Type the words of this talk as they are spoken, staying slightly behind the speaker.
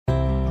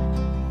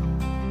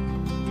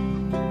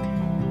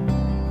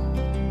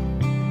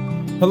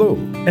Hello,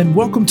 and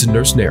welcome to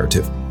Nurse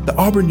Narrative, the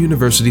Auburn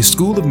University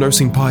School of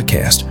Nursing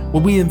podcast,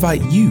 where we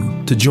invite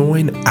you to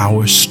join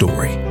our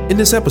story. In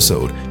this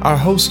episode, our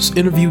hosts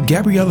interview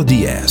Gabriella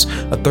Diaz,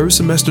 a third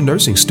semester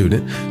nursing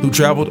student who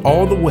traveled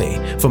all the way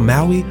from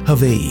Maui,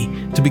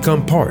 Hawaii, to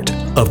become part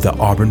of the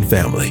Auburn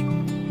family.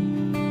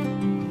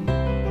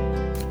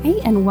 Hey,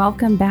 and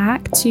welcome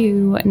back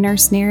to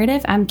Nurse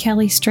Narrative. I'm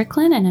Kelly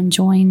Strickland, and I'm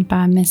joined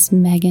by Miss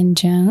Megan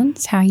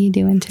Jones. How are you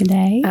doing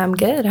today? I'm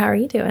good. How are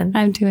you doing?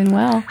 I'm doing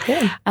well.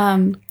 Good.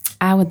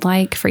 I would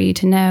like for you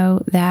to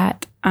know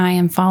that I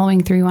am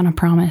following through on a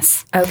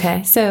promise.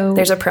 Okay. So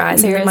there's a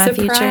prize in my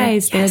future.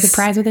 There's a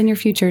prize within your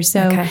future.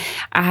 So Okay.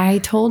 I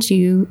told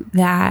you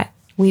that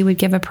we would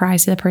give a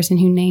prize to the person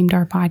who named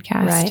our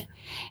podcast. Right.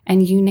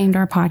 And you named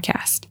our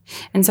podcast.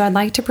 And so I'd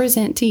like to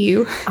present to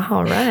you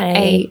All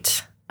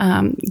right.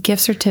 a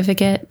gift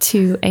certificate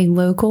to a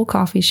local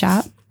coffee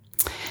shop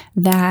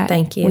that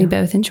Thank you. we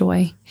both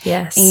enjoy.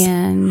 Yes.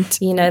 And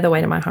You know the way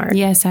to my heart.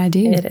 yes, I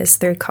do. It is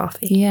through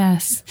coffee.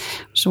 Yes,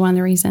 which is one of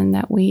the reasons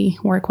that we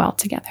work well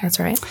together. That's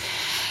right.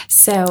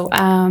 So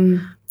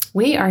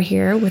we are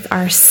here with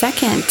our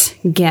second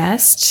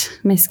guest,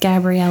 Miss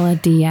Gabriella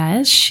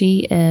Diaz.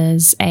 She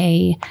is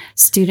a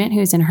student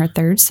who's in her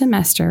third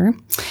semester.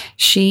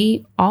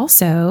 She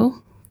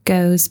also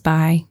goes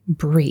by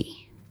Bree.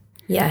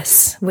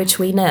 Yes, which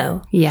we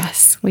know,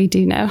 Yes, we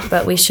do know.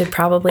 but we should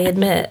probably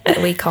admit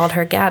that we called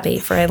her Gabby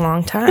for a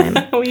long time.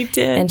 We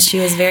did. And she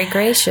was very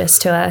gracious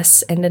to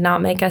us and did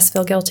not make us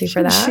feel guilty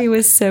for that. She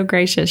was so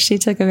gracious. She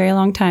took a very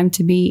long time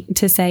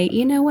to say,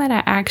 you know what,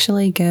 I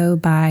actually go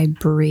by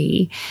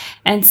Bree.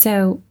 And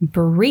so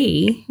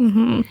Bree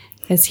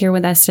is here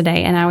with us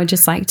today, and I would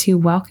just like to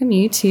welcome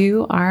you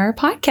to our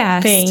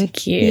podcast.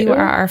 Thank you. You are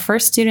our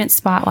first student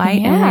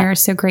spotlight, and we are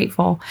so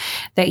grateful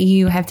that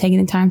you have taken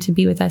the time to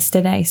be with us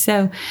today.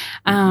 So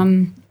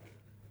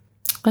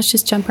let's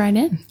just jump right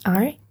in. All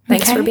right.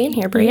 Thanks Okay. for being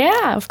here, Bree.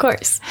 Yeah, of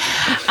course.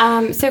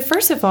 So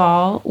first of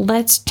all,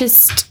 let's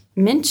just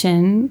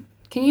mention,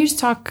 can you just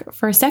talk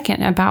for a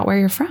second about where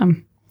you're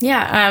from?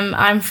 Yeah,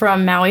 I'm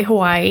from Maui,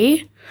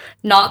 Hawaii.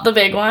 Not the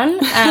big one.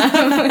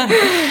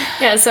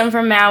 Yeah, so I'm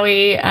from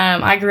Maui.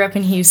 I grew up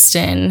in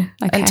Houston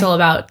until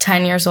about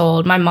 10 years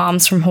old. My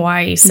mom's from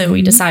Hawaii, so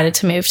we decided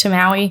to move to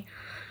Maui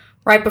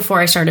right before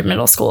I started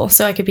middle school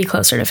so I could be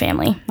closer to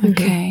family.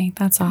 Okay,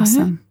 that's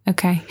awesome.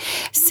 Okay.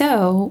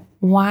 So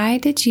why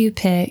did you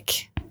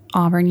pick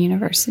Auburn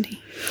University?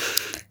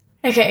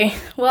 Okay,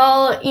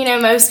 well,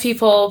 most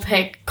people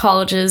pick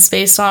colleges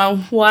based on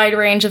a wide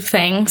range of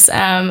things,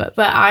 but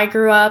I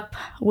grew up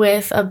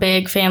with a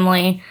big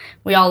family.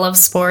 We all love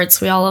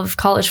sports. We all love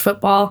college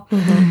football.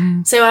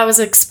 So I was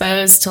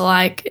exposed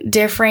to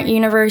different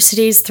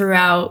universities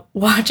throughout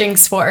watching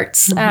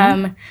sports.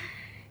 And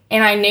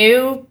I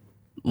knew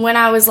when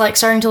I was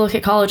starting to look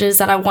at colleges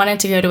that I wanted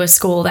to go to a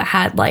school that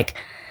had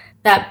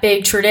that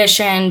big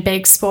tradition,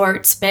 big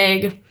sports,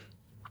 big,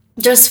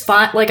 just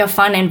fun, a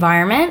fun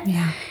environment.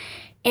 Yeah.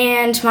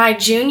 And my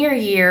junior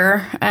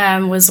year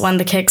was when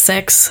the Kick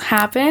Six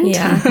happened.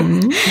 Yeah.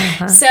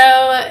 So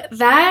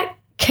that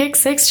Kick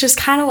Six just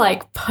kind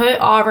of put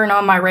Auburn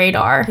on my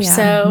radar. Yeah.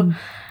 So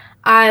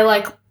I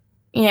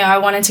I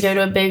wanted to go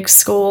to a big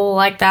school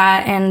like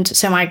that. And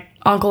so my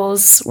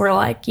uncles were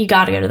like, you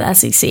got to go to the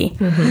SEC.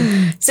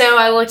 So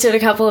I looked at a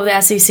couple of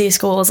the SEC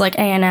schools like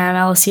A&M,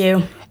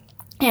 LSU,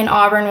 and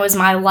Auburn was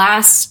my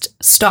last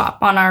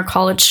stop on our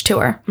college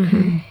tour.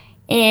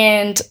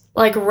 And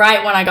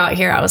right when I got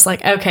here, I was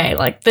like, okay,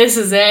 this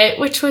is it,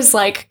 which was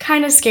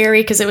kind of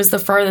scary because it was the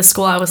furthest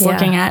school I was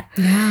looking at.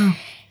 Yeah.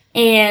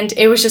 And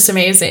it was just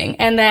amazing.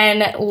 And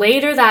then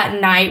later that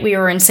night, we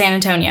were in San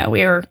Antonio.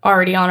 We were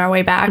already on our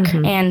way back.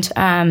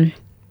 And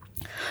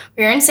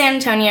we were in San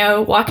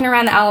Antonio, walking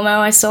around the Alamo.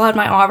 I still had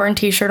my Auburn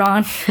t-shirt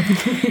on.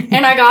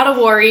 And I got a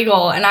War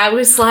Eagle. And I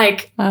was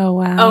like, Oh,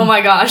 wow. oh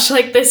my gosh,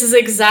 this is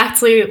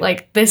exactly,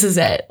 this is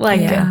it.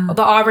 The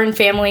Auburn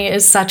family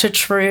is such a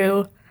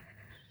true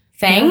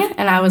thing.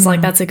 And I was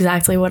like, that's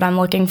exactly what I'm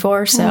looking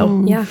for.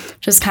 So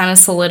just kind of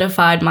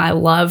solidified my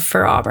love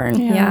for Auburn.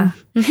 Yeah.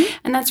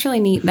 And that's really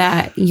neat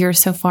that you're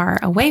so far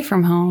away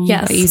from home,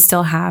 Yes. but you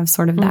still have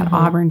sort of that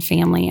Auburn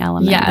family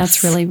element. Yes.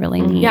 That's really,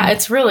 really neat. Yeah,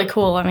 it's really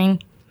cool. I mean,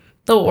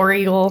 the War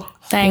Eagle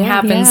thing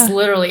happens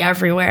literally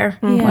everywhere.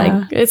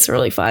 Yeah. It's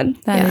really fun.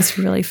 That is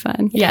really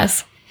fun.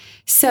 Yes.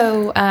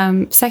 So,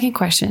 second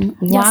question,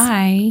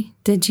 why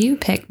did you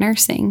pick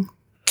nursing?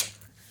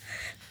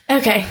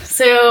 Okay,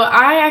 so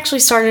I actually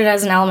started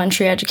as an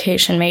elementary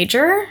education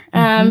major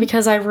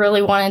because I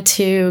really wanted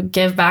to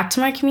give back to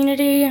my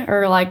community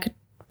or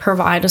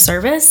provide a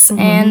service.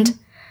 And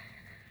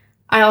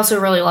I also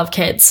really love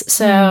kids.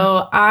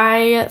 So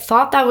I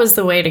thought that was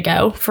the way to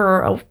go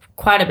for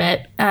quite a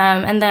bit.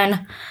 And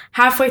then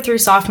halfway through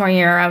sophomore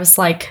year, I was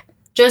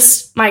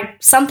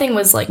something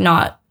was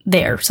not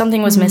there.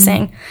 Something was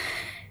missing.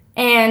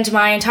 And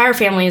my entire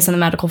family is in the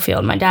medical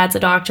field. My dad's a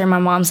doctor. My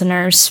mom's a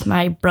nurse.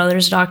 My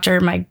brother's a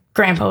doctor. My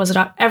grandpa was a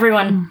doctor.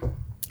 Everyone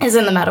is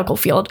in the medical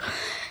field.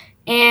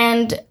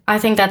 And I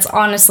think that's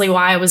honestly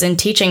why I was in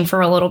teaching for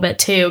a little bit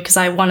too, because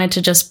I wanted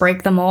to just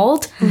break the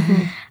mold.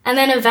 Mm-hmm. And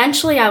then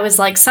eventually I was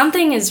like,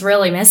 something is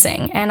really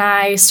missing. And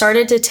I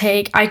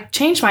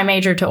changed my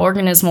major to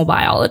organismal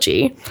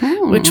biology,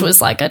 which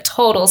was like a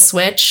total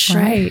switch.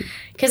 Right.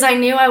 Because I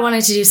knew I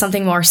wanted to do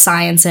something more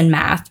science and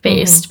math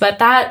based, but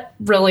that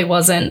really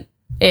wasn't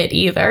it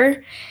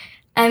either.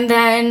 And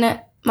then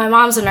my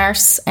mom's a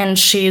nurse and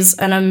she's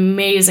an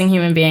amazing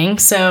human being.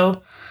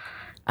 So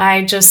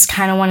I just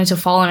kind of wanted to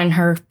follow in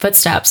her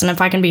footsteps. And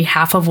if I can be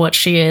half of what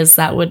she is,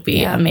 that would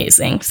be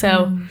amazing.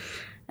 So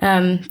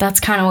that's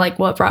kind of like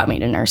what brought me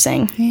to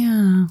nursing.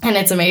 Yeah. And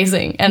it's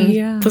amazing.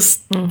 And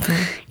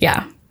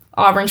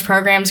Auburn's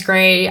program's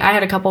great. I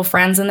had a couple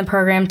friends in the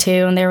program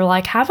too. And they were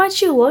like, how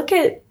about you look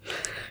at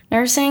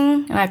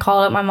nursing? And I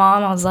called up my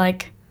mom. I was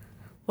like,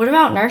 what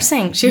about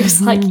nursing? She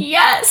was like,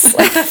 yes,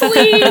 like,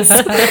 please.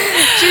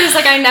 She was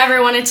like, I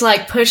never wanted to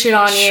like push it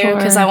on you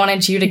because I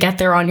wanted you to get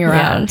there on your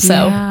own. So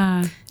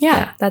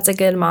yeah, that's a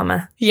good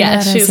mama.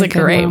 Yeah, she's a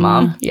great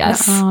mom.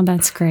 Yes. Oh,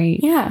 that's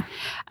great. Yeah.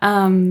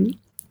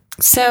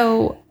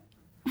 So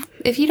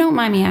if you don't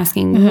mind me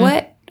asking,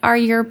 what are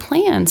your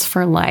plans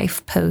for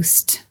life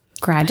post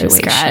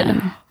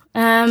graduation?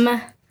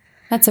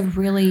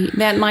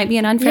 That might be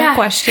an unfair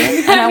question,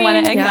 and I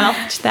want to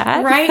acknowledge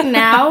that. Right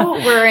now,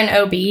 we're in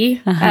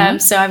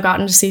OB, so I've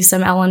gotten to see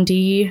some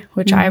L&D,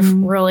 which I've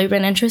really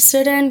been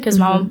interested in because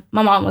my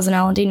mom was an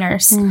L&D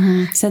nurse.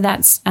 So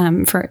that's,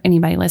 for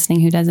anybody listening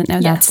who doesn't know,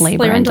 that's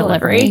labor and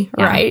delivery.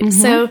 Yeah. Right.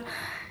 So,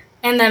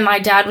 and then my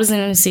dad was an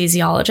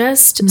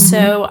anesthesiologist,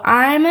 so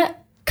I'm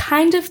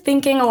kind of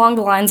thinking along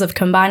the lines of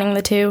combining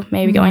the two,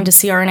 maybe going to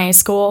CRNA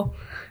school.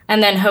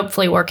 And then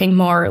hopefully working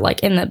more like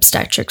in the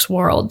obstetrics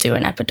world,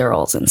 doing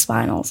epidurals and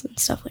spinals and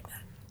stuff like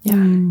that.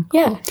 Yeah.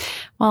 Yeah.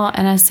 Well,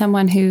 and as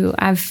someone who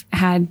I've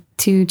had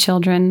 2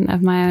 children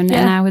of my own,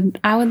 and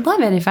I would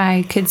love it if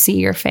I could see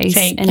your face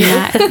in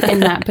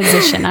that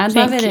position. I'd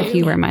love it if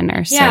you were my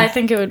nurse. Yeah, I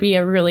think it would be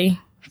a really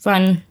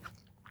fun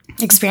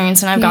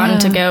experience. And I've gotten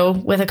to go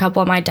with a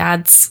couple of my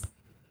dad's,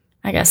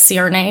 I guess,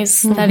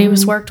 CRNAs that he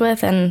was worked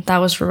with, and that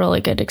was a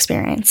really good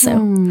experience. So,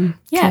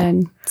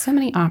 good. So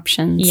many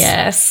options.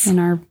 Yes. In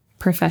our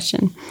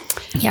profession.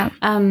 Yeah.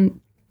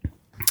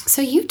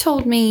 So you've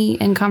told me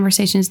in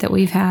conversations that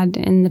we've had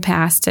in the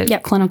past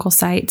at clinical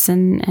sites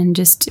and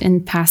just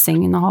in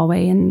passing in the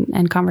hallway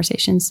and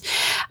conversations,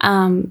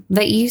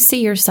 that you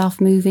see yourself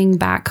moving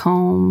back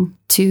home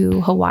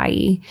to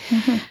Hawaii.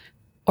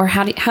 Or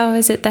how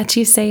is it that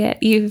you say it?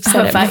 You've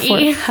said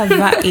Hawaii. It before.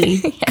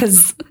 Hawaii.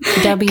 Because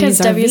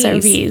W's are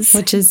V's,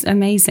 which is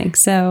amazing.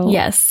 So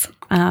yes.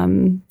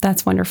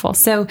 That's wonderful.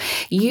 So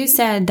you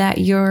said that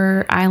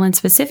your island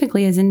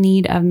specifically is in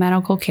need of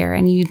medical care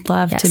and you'd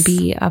love to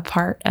be a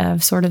part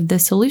of sort of the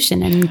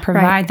solution and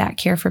provide that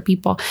care for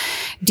people.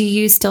 Do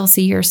you still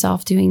see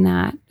yourself doing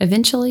that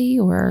eventually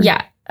or?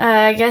 Yeah.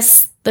 I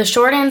guess the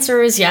short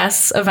answer is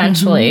yes,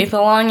 eventually.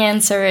 The long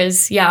answer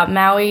is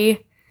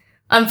Maui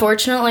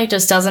unfortunately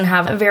just doesn't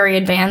have a very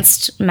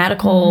advanced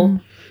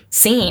medical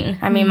scene.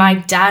 I mean, my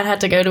dad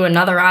had to go to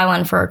another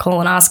island for a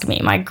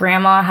colonoscopy. My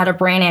grandma had a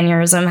brain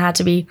aneurysm, had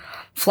to be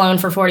flown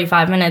for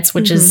 45 minutes,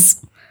 which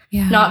is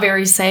not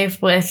very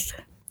safe with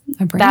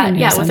a brain aneurysm.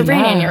 Yeah, with a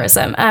brain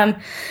aneurysm.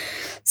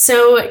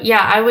 So,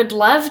 I would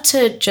love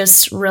to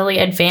just really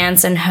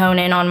advance and hone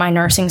in on my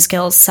nursing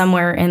skills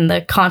somewhere in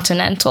the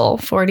continental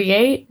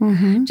 48,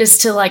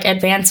 just to like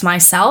advance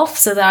myself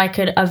so that I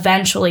could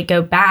eventually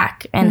go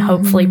back and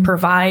hopefully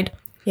provide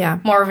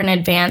more of an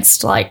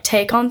advanced like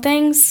take on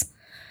things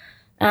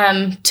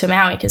to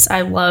Maui, because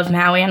I love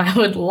Maui and I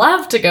would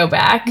love to go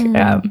back.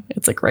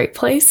 It's a great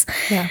place.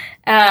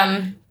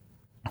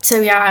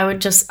 So, I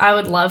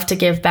would love to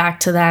give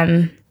back to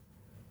them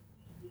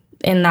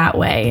in that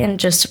way and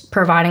just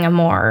providing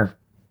a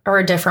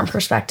different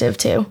perspective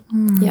too.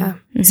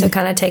 So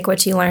kind of take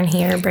what you learn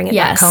here, bring it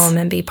back home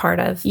and be part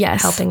of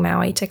helping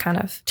Maui to kind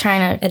of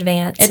trying to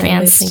advance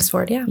and move things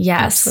forward.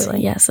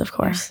 Absolutely. Yes, of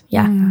course.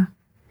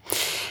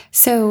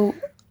 So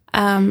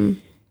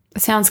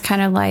it sounds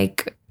kind of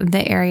like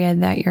the area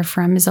that you're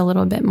from is a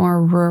little bit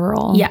more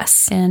rural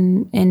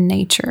in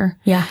nature.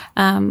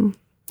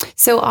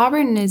 So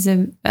Auburn is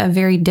a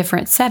very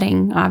different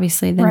setting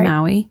obviously than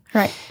Maui.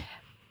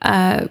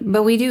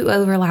 But we do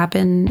overlap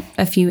in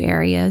a few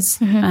areas.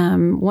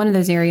 One of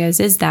those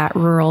areas is that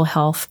rural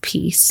health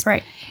piece.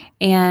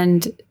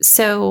 And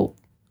so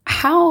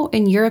how,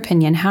 in your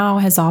opinion, how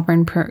has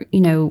Auburn,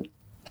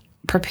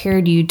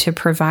 prepared you to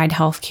provide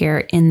health care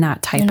in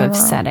that type of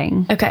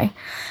setting? Okay.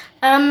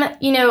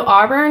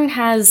 Auburn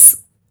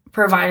has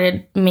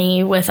provided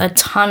me with a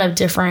ton of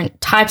different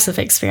types of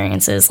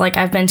experiences. Like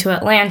I've been to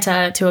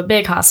Atlanta, to a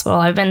big hospital.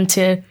 I've been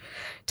to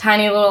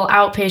tiny little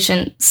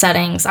outpatient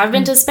settings. I've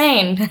been to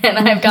Spain and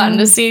I've gotten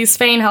to see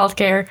Spain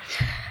healthcare.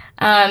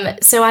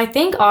 So I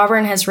think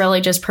Auburn has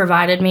really just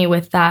provided me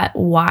with that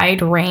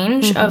wide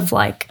range of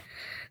like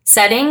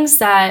settings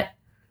that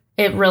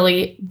it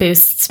really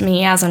boosts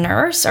me as a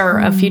nurse or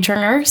a future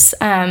nurse.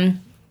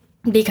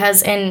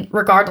 Because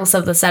regardless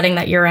of the setting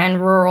that you're in,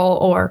 rural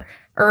or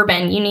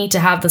urban, you need to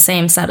have the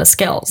same set of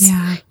skills.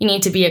 Yeah. You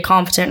need to be a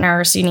competent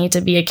nurse. You need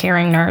to be a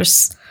caring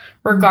nurse,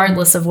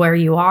 regardless of where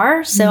you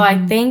are. So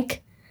I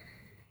think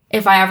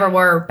if I ever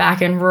were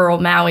back in rural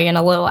Maui in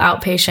a little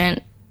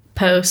outpatient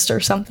post or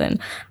something,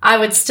 I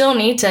would still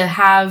need to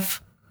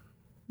have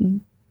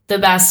the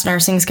best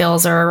nursing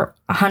skills or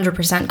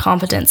 100%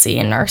 competency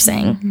in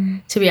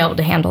nursing to be able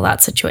to handle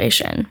that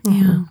situation.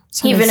 Yeah.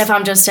 So even if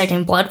I'm just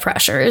taking blood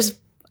pressures,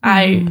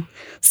 I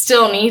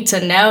still need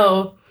to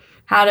know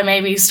how to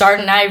maybe start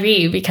an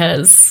IV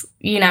because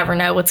you never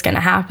know what's going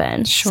to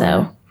happen. Sure.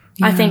 So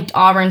I think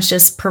Auburn's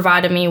just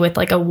provided me with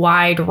like a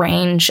wide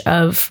range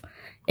of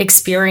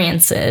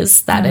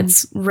experiences that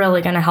it's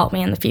really going to help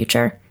me in the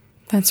future.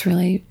 That's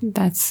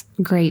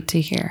great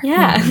to hear.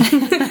 Yeah.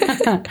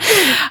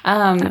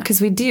 Because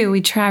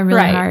we try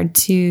really hard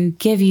to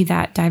give you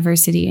that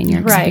diversity in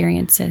your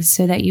experiences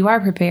so that you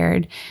are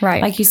prepared,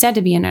 like you said,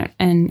 to be in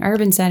an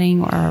urban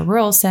setting or a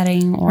rural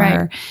setting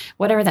or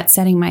whatever that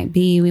setting might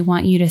be. We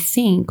want you to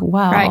think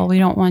well. We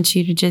don't want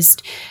you to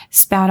just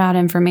spout out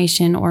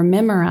information or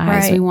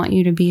memorize. We want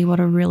you to be able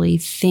to really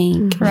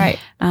think.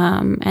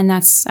 And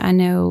that's, I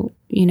know,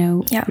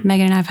 Megan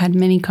and I have had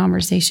many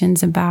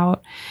conversations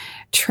about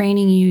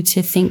training you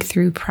to think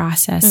through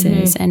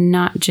processes and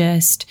not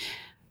just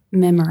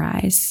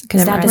memorize,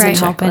 because that doesn't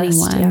help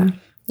anyone.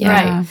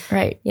 Yeah.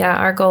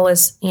 Our goal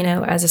is,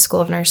 as a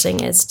school of nursing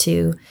is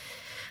to,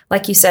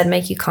 like you said,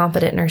 make you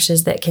competent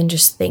nurses that can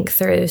just think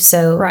through.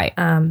 So,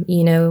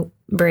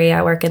 Bree,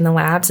 I work in the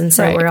labs. And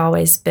so we're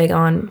always big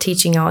on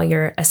teaching all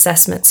your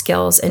assessment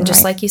skills. And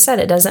just like you said,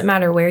 it doesn't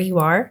matter where you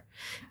are,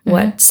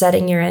 what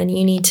setting you're in,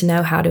 you need to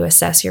know how to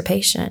assess your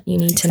patient. You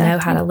need to know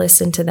how to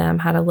listen to them,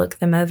 how to look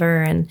them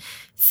over and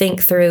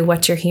think through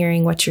what you're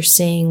hearing, what you're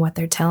seeing, what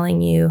they're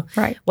telling you,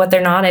 what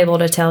they're not able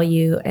to tell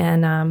you,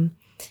 and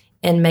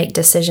make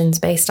decisions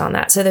based on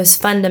that. So those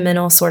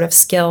fundamental sort of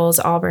skills,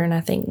 Auburn,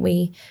 I think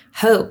we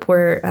hope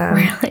we're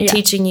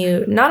teaching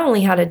you not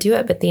only how to do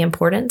it, but the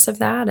importance of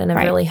that and of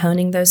really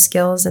honing those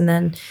skills. And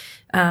then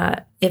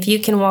if you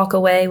can walk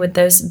away with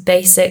those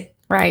basic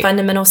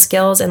fundamental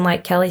skills, and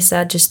like Kelly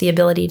said, just the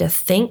ability to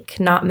think,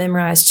 not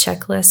memorize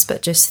checklists,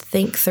 but just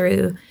think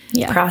through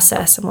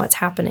process and what's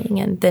happening.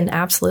 And then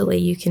absolutely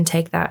you can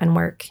take that and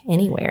work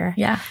anywhere.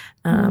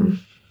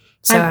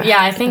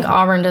 I think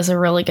Auburn does a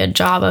really good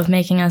job of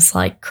making us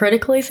like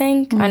critically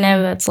think. I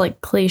know that's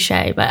like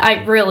cliche, but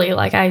I really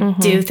I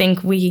do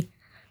think we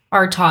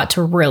are taught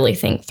to really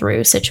think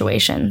through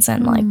situations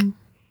and like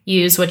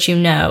use what you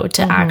know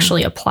to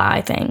actually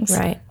apply things.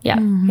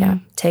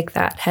 Take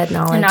that head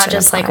knowledge and not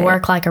just like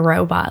work like a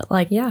robot.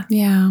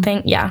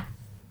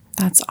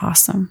 That's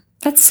awesome.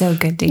 That's so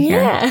good to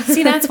hear.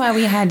 See, that's why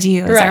we had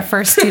you as our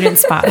first student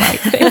spotlight.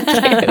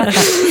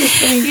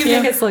 Thank you.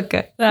 You make us look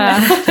good.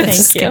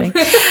 Thank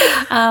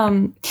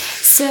you.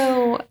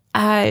 So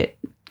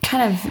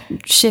kind of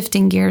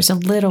shifting gears a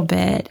little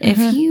bit, if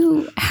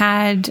you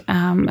had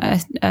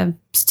a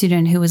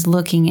student who was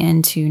looking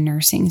into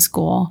nursing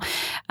school,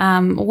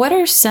 what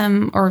are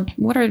some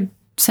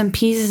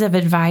pieces of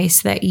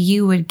advice that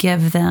you would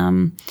give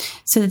them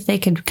so that they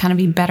could kind of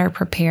be better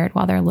prepared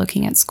while they're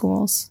looking at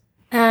schools?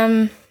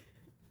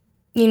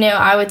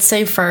 I would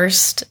say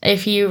first,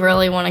 if you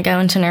really want to go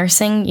into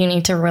nursing, you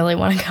need to really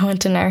want to go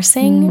into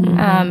nursing.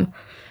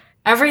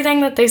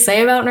 Everything that they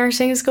say about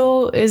nursing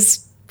school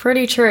is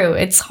pretty true.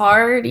 It's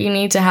hard. You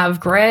need to have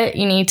grit.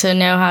 You need to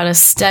know how to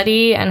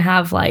study and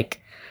have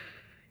like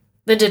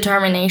the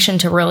determination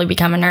to really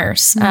become a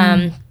nurse.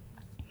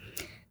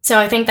 So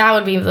I think that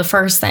would be the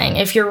first thing.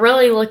 If you're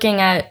really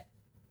looking at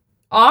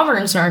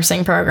Auburn's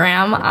nursing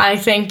program, I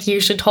think you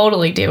should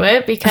totally do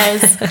it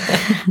because,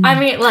 I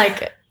mean,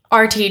 like,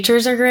 our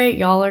teachers are great.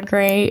 Y'all are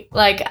great.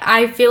 Like,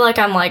 I feel like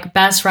I'm, like,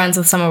 best friends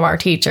with some of our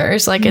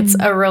teachers. Like, it's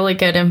a really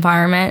good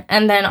environment.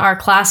 And then our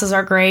classes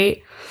are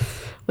great.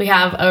 We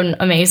have an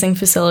amazing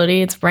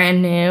facility. It's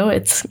brand new.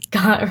 It's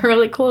got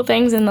really cool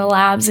things in the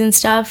labs and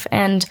stuff.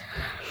 And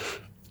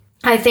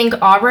I think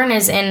Auburn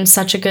is in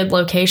such a good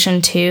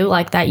location, too,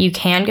 like that you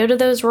can go to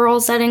those rural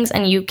settings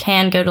and you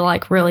can go to,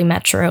 like, really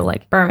metro,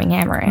 like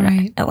Birmingham or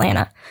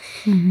Atlanta.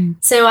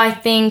 So I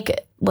think,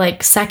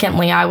 like,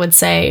 secondly, I would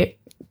say,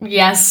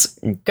 yes,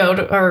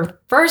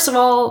 first of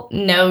all,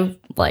 know,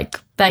 like,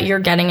 that you're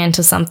getting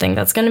into something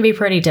that's going to be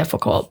pretty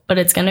difficult, but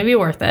it's going to be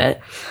worth it.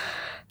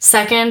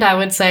 Second, I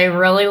would say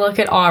really look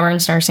at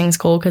Auburn's nursing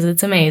school because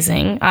it's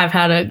amazing. I've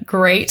had a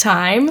great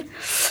time.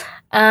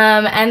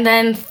 And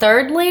then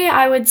thirdly,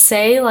 I would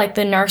say like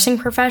the nursing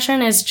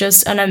profession is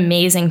just an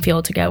amazing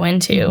field to go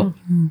into.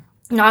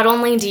 Not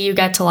only do you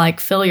get to like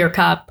fill your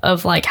cup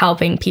of like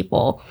helping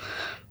people,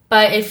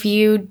 but if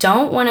you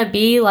don't want to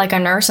be like a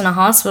nurse in a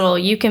hospital,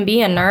 you can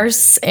be a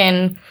nurse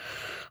in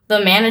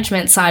the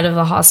management side of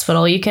the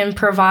hospital. You can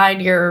provide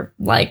your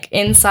like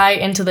insight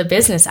into the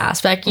business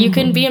aspect. You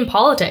can be in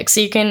politics.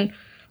 You can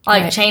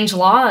like change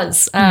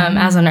laws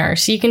as a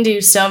nurse. You can do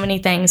so many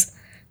things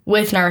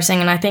with nursing.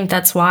 And I think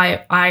that's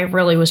why I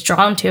really was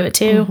drawn to it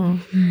too.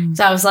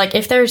 So I was like,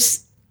 if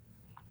there's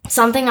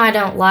something I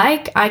don't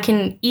like, I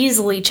can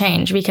easily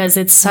change because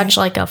it's such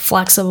like a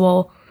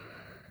flexible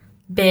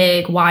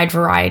big, wide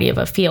variety of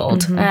a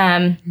field.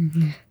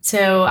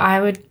 So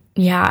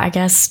I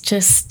guess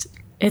just,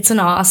 it's an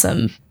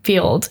awesome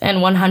field, and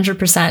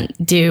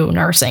 100% do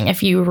nursing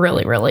if you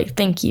really, really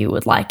think you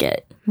would like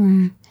it.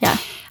 Yeah.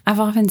 I've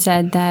often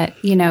said that,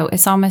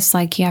 it's almost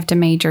like you have to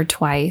major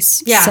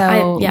twice. Yeah.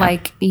 So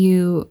like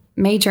you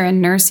major in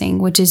nursing,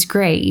 which is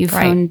great. You've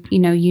found,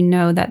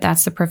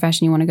 that's the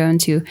profession you want to go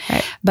into.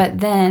 Right. But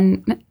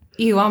then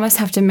you almost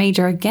have to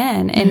major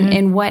again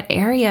in what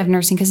area of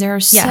nursing, because there are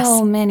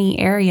so many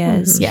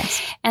areas.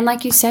 Yes. And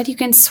like you said, you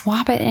can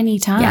swap at any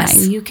time.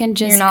 Yes. You can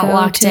just You're not go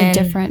locked to in. a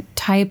different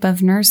type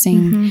of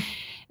nursing.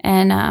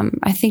 And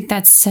I think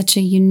that's such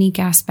a unique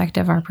aspect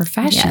of our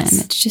profession.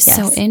 Yes. It's just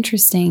so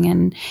interesting.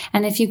 And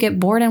if you get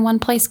bored in one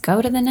place,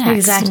 go to the next.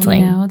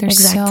 Exactly. There's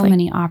so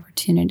many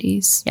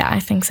opportunities. Yeah, I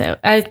think so.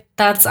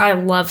 I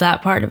love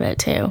that part of it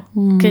too.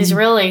 Because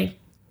really,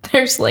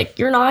 there's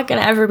you're not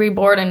going to ever be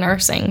bored in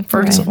nursing,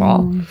 first of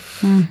all,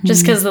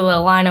 just because of the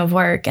line of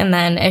work. And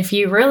then if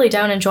you really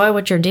don't enjoy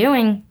what you're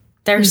doing,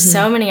 there's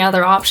so many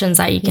other options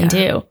that you can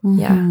do.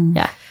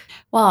 Yeah.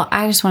 Well,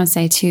 I just want to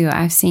say, too,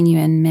 I've seen you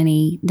in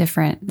many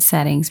different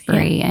settings,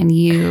 Bree, and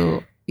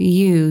you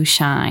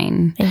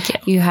shine. Thank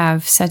you. You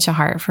have such a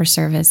heart for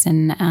service,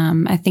 and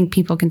I think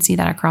people can see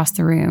that across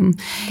the room.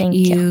 Thank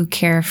you. You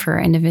care for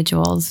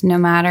individuals, no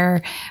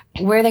matter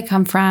where they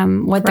come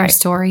from, what their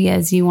story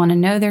is. You want to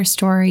know their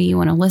story. You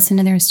want to listen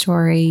to their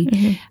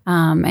story,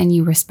 and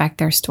you respect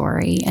their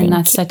story. And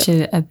that's such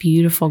a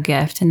beautiful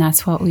gift. And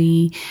that's what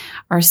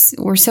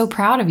we're so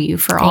proud of you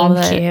for all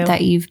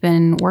that you've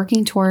been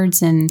working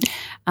towards. And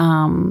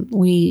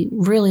we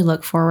really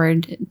look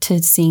forward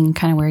to seeing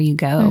kind of where you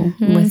go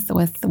with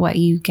what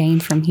you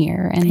gained from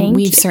here. And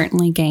we've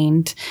certainly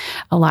gained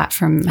a lot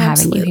from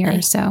having you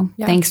here. So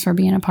thanks for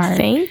being a part.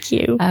 Thank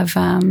you. Of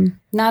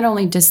not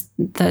only just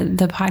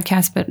the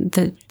podcast, but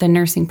the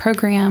nursing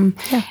program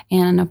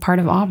and a part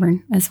of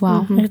Auburn as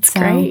well. It's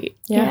great.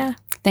 Yeah.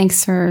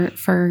 Thanks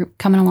for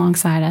coming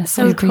alongside us.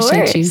 We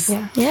appreciate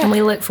you. Yeah. And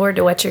we look forward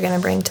to what you're going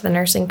to bring to the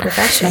nursing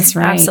profession. That's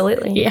right.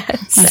 Absolutely.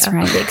 Yes. That's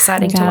right. It'll be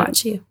exciting to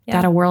watch you.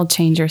 Got a world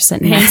changer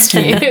sitting next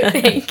to you.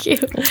 Thank you.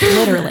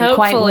 Literally. Hopefully,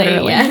 quite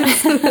literally.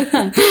 Yes.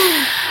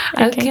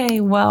 Okay.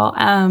 Well,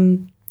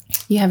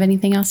 you have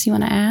anything else you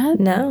want to add?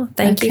 No.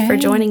 Thank you for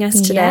joining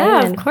us today.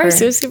 Yeah, and of course.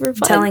 It was super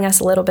fun. Telling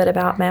us a little bit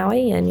about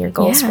Maui and your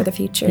goals for the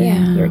future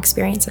and your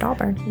experience at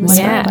Auburn.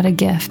 What a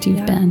gift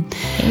you've been.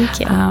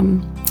 Thank you.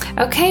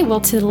 Okay.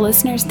 Well, to the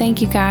listeners,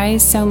 thank you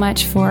guys so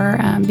much for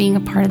being a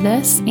part of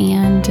this.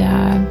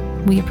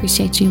 And we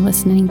appreciate you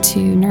listening to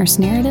Nurse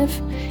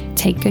Narrative.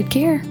 Take good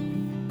care.